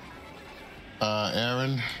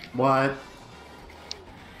 Aaron. What?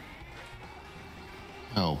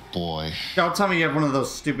 Oh boy. Don't tell me you have one of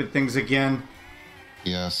those stupid things again.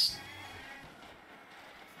 Yes.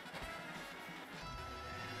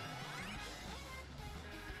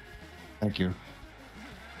 Thank you.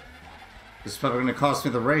 It's probably going to cost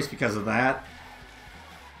me the race because of that.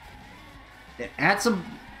 Add some,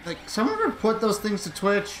 like, someone ever put those things to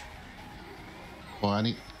Twitch? Well, I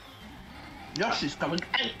need. Yoshi's coming.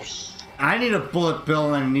 I need a bullet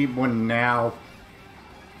bill and I need one now.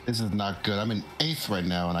 This is not good. I'm in 8th right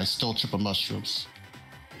now, and I stole triple mushrooms.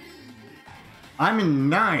 I'm in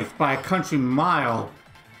 9th by a country mile.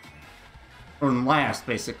 Or in last,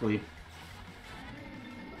 basically.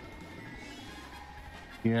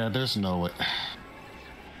 Yeah, there's no way.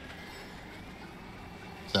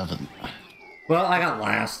 7. Well, I got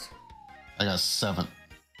last. I got 7.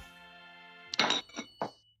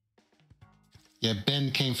 Yeah,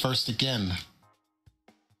 Ben came first again.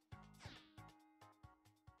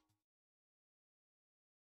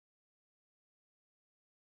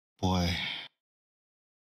 Boy.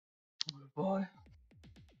 Boy.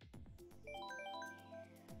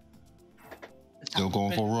 Still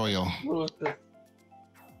going for Royal.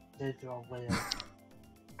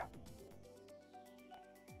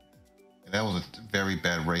 That was a very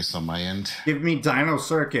bad race on my end. Give me Dino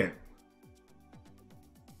Circuit.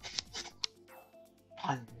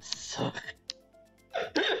 So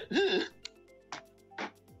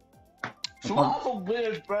lots of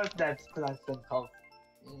weird bird names can I think of.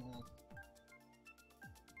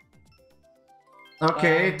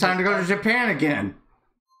 Okay, time to go to Japan again.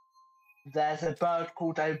 There's a bird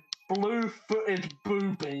called a blue-footed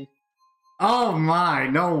booby. Oh my,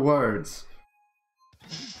 no words.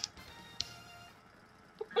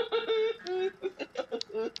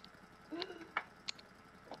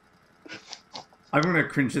 I'm gonna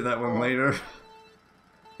cringe at that one later.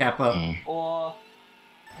 Kappa. Or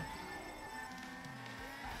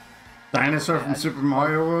Dinosaur from Super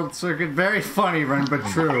Mario World Circuit. Very funny, Ren, but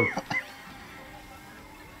true.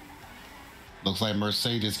 Looks like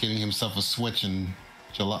Mercedes getting himself a Switch in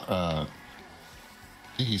July. I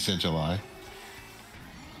think he said July.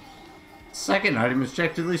 Second item is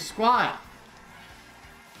Jack Diddley Squat.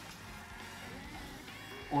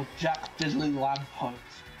 or Jack Diddley Lamppost.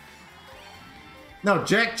 No,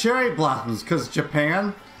 Jack Cherry Blossoms, because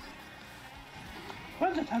Japan.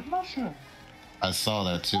 Where's it have mushroom? I saw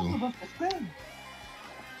that too.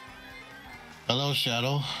 Hello,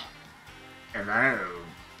 Shadow. Hello.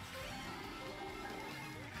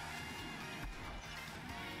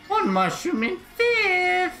 One mushroom in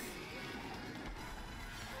fifth.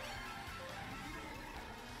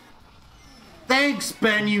 Thanks,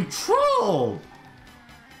 Ben, you troll!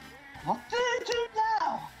 What do you do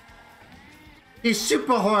now? He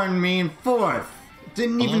super horned me in fourth.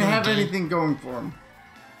 Didn't Hello even there, have Dave. anything going for him.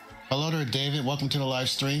 Hello there, David. Welcome to the live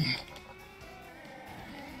stream.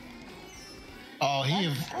 Oh,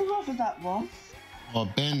 Whoever that was. well,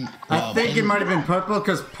 Ben. I think Ben, it might have been purple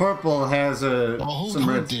because purple has a Oh, some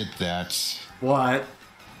who red. did that? What?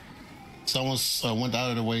 Someone went out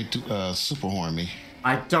of the way to super horn me.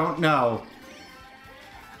 I don't know.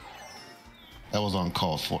 That was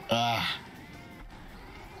uncalled for. Ah.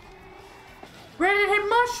 Red-headed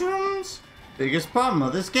mushrooms. Biggest problem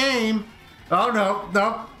of this game. Oh no,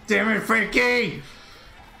 no! Damn it, Frankie!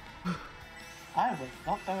 I was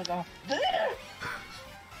not going to there.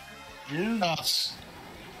 You. Oh,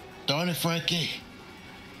 darn it, Frankie.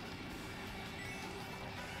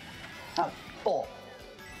 Four.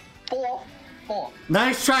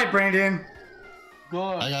 Nice try, Brandon. Good.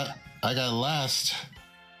 I got last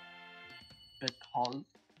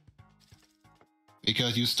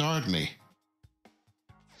because you starred me.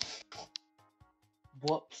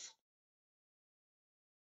 Whoops.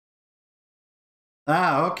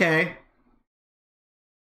 Ah, okay.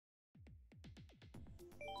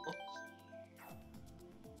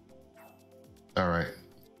 All right.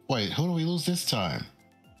 Wait, who do we lose this time?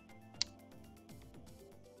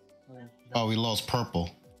 Oh, we lost purple.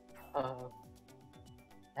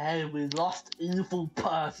 Hey, we lost evil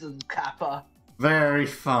person, Kappa. Very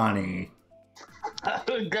funny.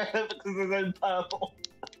 Get him because it's in purple.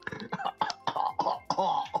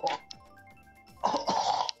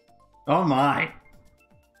 Oh my.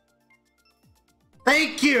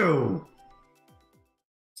 Thank you!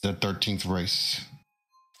 It's the 13th race.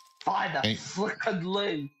 Find a Hey. frickin'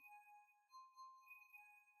 lead.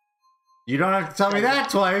 You don't have to tell me that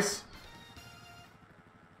twice.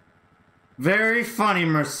 Very funny,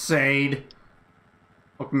 Mercedes.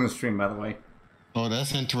 Welcome to the stream, by the way. Oh,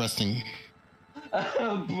 that's interesting.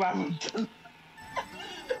 Brampton.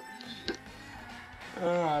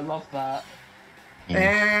 Oh, I love that.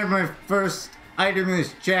 And my first item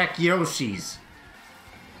is Jack Yoshi's.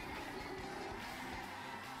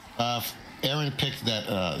 Aaron picked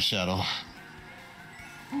that Shadow.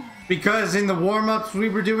 Because in the warm-ups we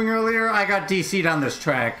were doing earlier, I got DC'd on this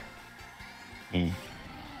track.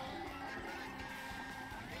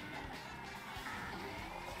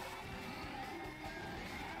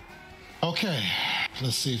 Okay,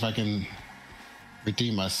 let's see if I can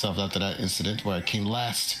redeem myself after that incident where I came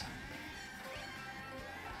last.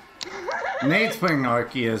 Nate's playing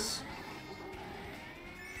Arceus.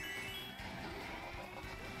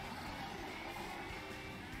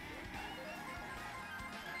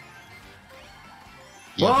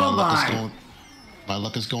 Yeah, Oh my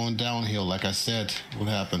luck is going downhill, like I said. What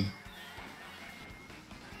happened?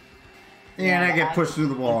 Yeah, and I get pushed through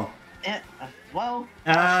the wall. Well...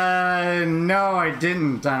 No, I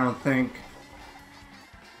didn't, I don't think.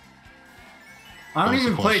 I don't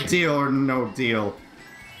even play Deal or No Deal.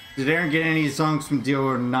 Did Aaron get any songs from Deal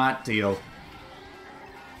or Not Deal?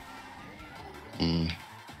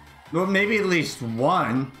 Well, maybe at least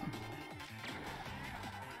one.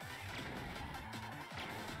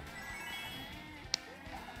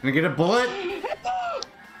 Can I get a bullet?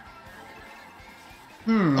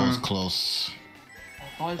 That was close.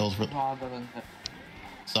 Those were...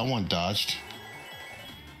 Someone dodged.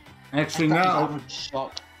 Actually, no.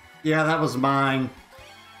 Yeah, that was mine.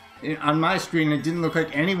 On my screen, it didn't look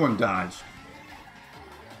like anyone dodged.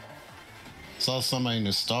 Saw somebody in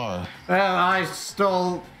the star. Well, I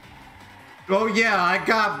stole... Oh, yeah,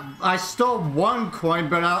 I stole one coin,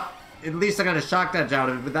 but at least I got a shock dodge out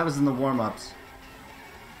of it, but that was in the warm-ups.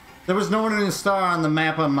 There was no one in the star on the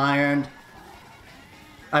map on my end.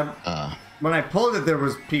 When I pulled it, there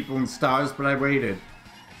was people in stars, but I waited.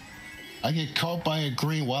 I get caught by a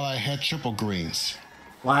green while I had triple greens.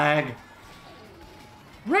 Flag.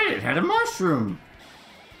 Reddit had a mushroom.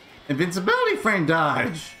 Invincibility frame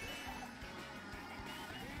dodge.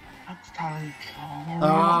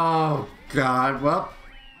 Oh, God. Well.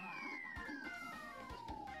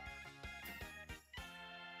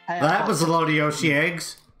 That was a load of Yoshi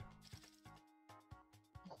eggs.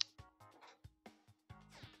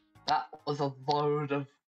 That was a load of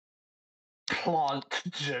plant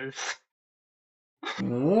juice.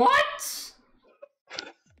 What?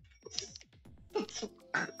 That's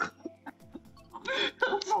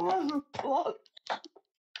a load of plant.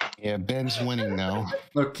 Yeah, Ben's winning now.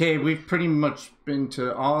 Okay, we've pretty much been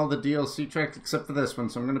to all the DLC tracks except for this one,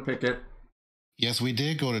 so I'm gonna pick it. Yes, we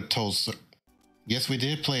did go to Toll Circuit. Yes, we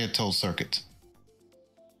did play a Toll Circuit.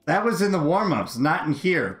 That was in the warm-ups, not in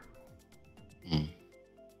here.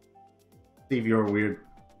 Steve, you're weird.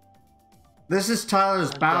 This is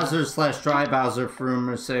Tyler's Bowser / Dry Bowser Froom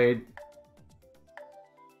Mercedes.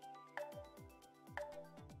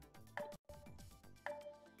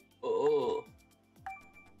 Oh.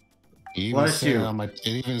 It even Bless said you. it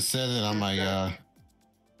even said it on my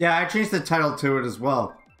Yeah, I changed the title to it as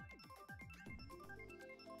well.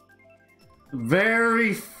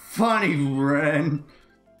 Very funny, Ren.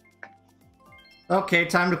 Okay,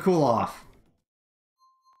 time to cool off.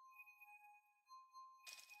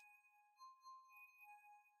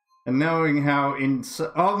 And knowing how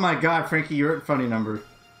oh my God, Frankie, you're at funny number.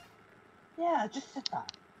 Yeah, just sit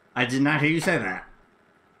that. I did not hear you say that.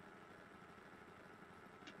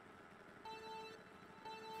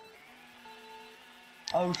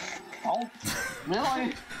 Oh,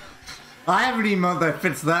 really? I have an emote that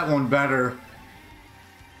fits that one better.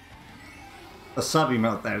 A sub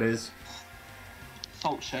emote, that is.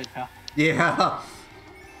 Salt shaker. Yeah.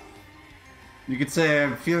 You could say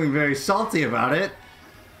I'm feeling very salty about it.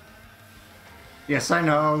 Yes, I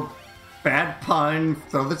know. Bad pun.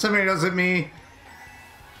 Throw the tomatoes at me.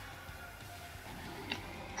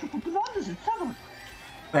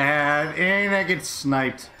 Bad. And I get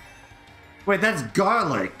sniped. Wait, that's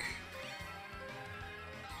garlic.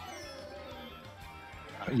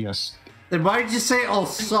 yes. Then why did you say all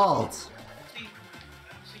salt?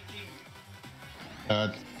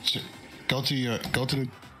 Go to the.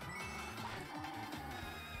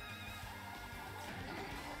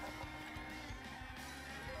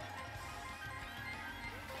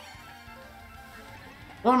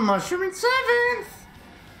 One mushroom in 7th.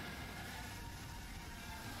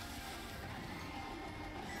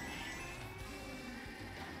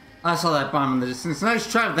 I saw that bomb in the distance. Nice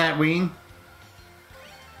try with that, Ween.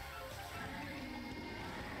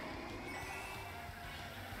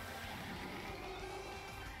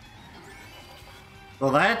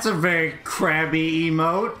 Well, that's a very crabby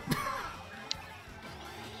emote.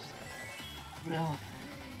 Yeah.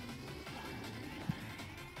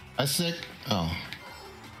 I sick. Oh.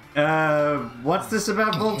 What's this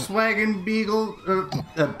about Volkswagen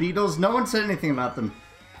Beetles? No one said anything about them.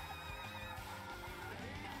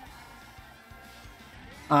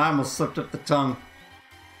 I almost slipped up the tongue.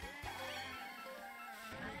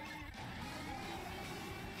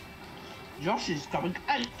 Josh is coming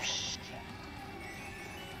out.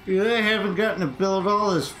 Yeah, I haven't gotten to build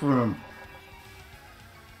all this Froom.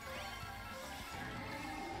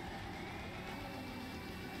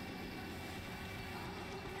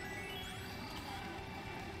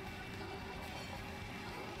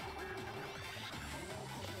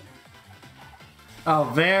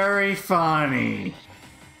 Oh, very funny.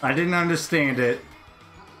 I didn't understand it.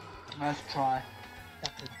 Nice try.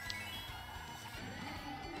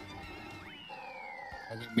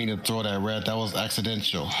 I didn't mean to throw that red. That was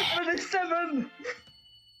accidental. 77!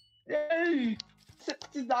 Yay!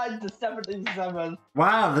 69 to 77.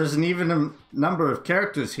 Wow, there's an even number of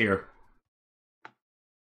characters here.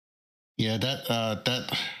 Yeah,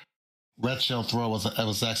 that red shell throw was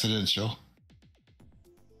accidental.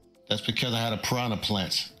 That's because I had a piranha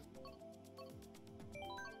plant.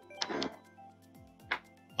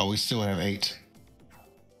 Oh, we still have 8.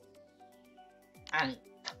 And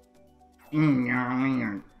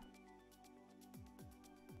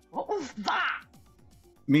what was that?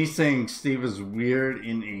 Me saying Steve is weird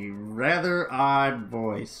in a rather odd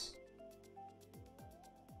voice.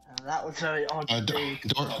 That was very odd.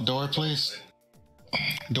 Door, please.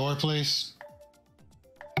 Door, please.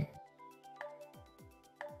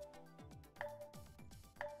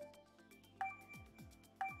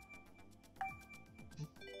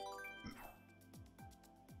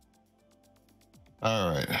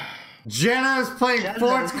 All right. Jenna's playing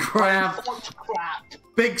Fort's crap.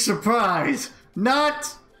 Big surprise.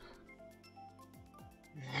 Not.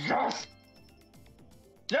 Yes.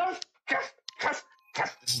 Yes.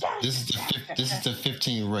 This is the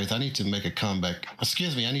 15 race. I need to make a comeback.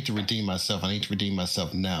 Excuse me. I need to redeem myself. I need to redeem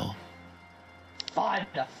myself now. Find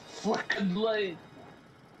the fucking lead.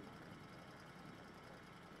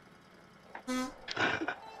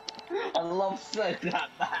 I love saying that,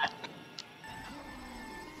 man.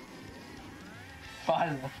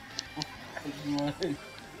 Find the fucking lead.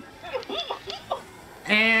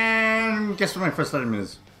 And guess what my first item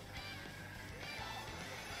is?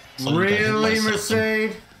 So Really,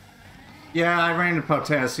 Mercedes? Yeah, I ran into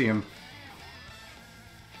potassium.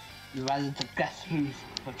 You ran into guess who's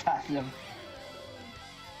potassium.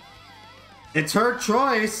 It's her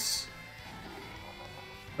choice.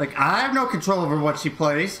 Like, I have no control over what she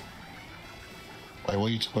plays. Wait,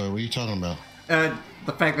 what are you talking about?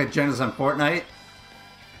 The fact that Jenna's on Fortnite.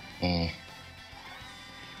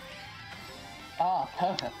 Ah,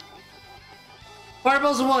 perfect.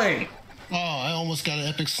 Fireballs away! Oh, I almost got an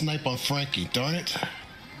epic snipe on Frankie. Darn it.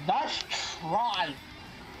 Nice try.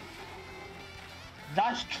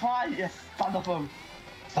 Nice try, you son of a...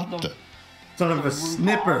 Son of a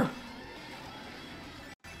snipper.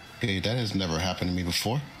 Hey, that has never happened to me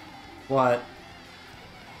before. What?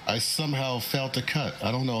 I somehow failed to cut.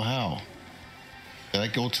 I don't know how. Did I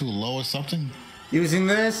go too low or something? Using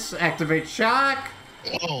this, activate shock.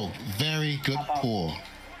 Oh, very good pull.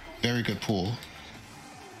 Very good pull.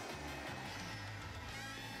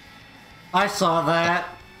 I saw that.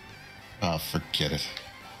 Oh, forget it.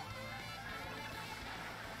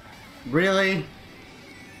 Really?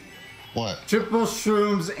 What? Triple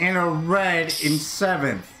shrooms and a red in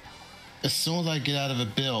 7th. As soon as I get out of a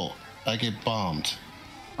bill, I get bombed.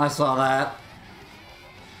 I saw that.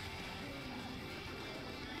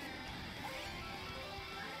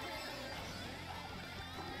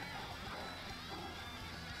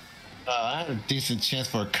 I had a decent chance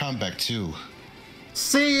for a comeback too.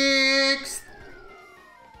 6th.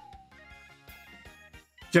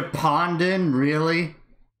 Japandan, really?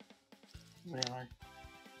 Really?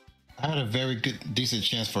 I had a very good, decent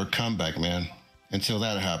chance for a comeback, man. Until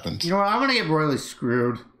that happened. You know what? I'm gonna get royally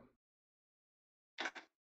screwed.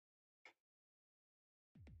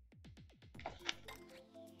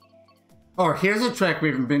 Oh, here's a track we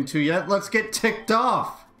haven't been to yet. Let's get ticked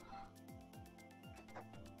off.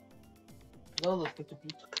 No, look at the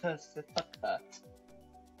beautiful curse. Fuck that.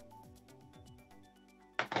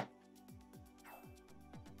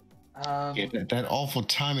 Yeah, that awful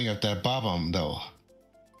timing of that bob-omb, though.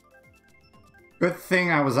 Good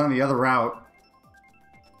thing I was on the other route.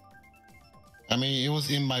 I mean, it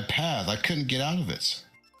was in my path. I couldn't get out of it.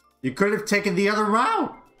 You could have taken the other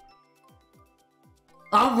route.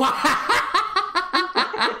 Oh, wow!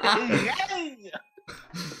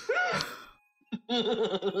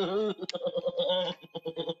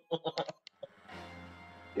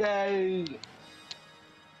 Yay!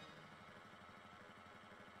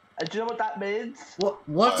 And do you know what that means?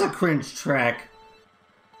 What's a cringe track?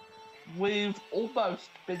 We've almost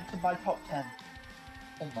been to my top 10.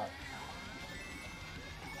 Almost.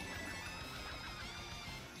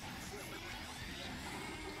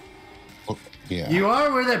 Oh, yeah. You are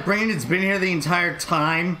aware that Brandon's been here the entire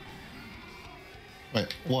time?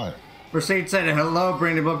 Wait, what? Mercedes said, hello,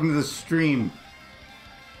 Brandon, welcome to the stream.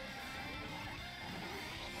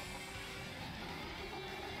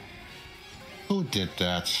 Who did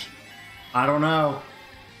that? I don't know.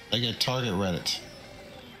 I get target Reddit.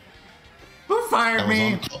 Who fired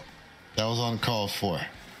me? That was uncalled for.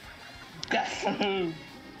 Guess who?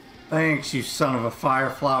 Thanks, you son of a fire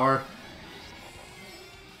flower.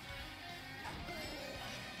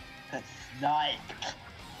 That's sniped.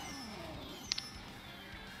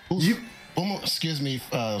 Excuse me,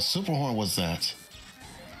 Superhorn was that?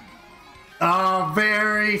 Oh,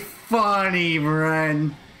 very funny,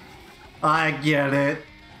 Bren. I get it.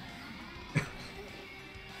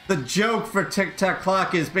 The joke for TikTok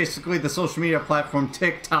Clock is basically the social media platform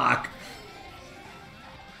TikTok.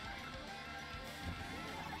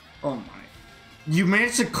 Oh my. You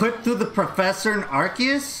managed to clip through the Professor and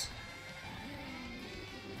Arceus?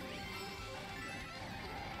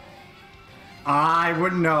 I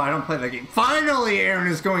wouldn't know. I don't play that game. Finally, Aaron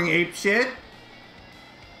is going ape shit.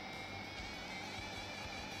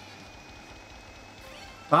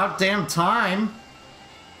 About damn time.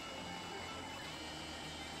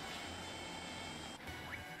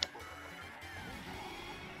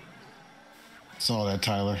 Saw that,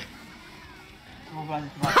 Tyler.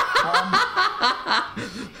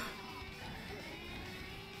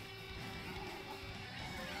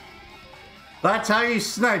 That's how you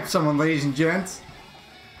snipe someone, ladies and gents.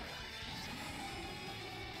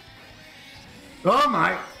 Oh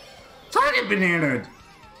my! Target bananaed!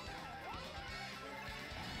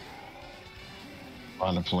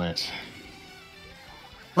 On the plant.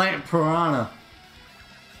 Plant piranha.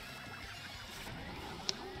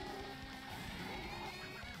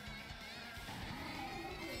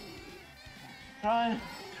 Try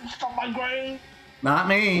stop my grave. Not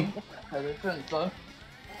me. I don't think so.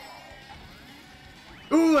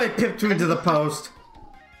 Ooh, I pipped you into the post.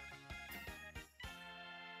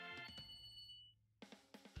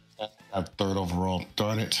 At third overall.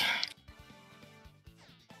 Darn it.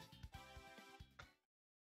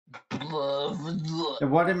 And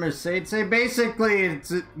what did Mercedes say? Basically,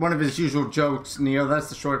 it's one of his usual jokes, Neo. That's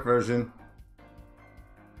the short version.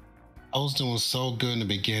 I was doing so good in the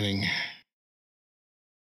beginning.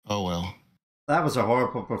 Oh well. That was a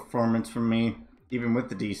horrible performance from me, even with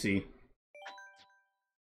the DC.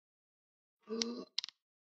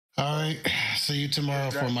 All right. See you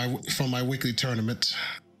tomorrow for my weekly tournament.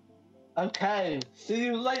 Okay, see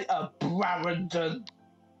you later, Barrington.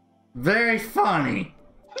 Very funny.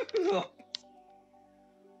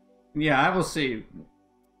 Yeah, I will see you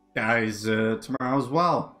guys tomorrow as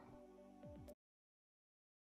well.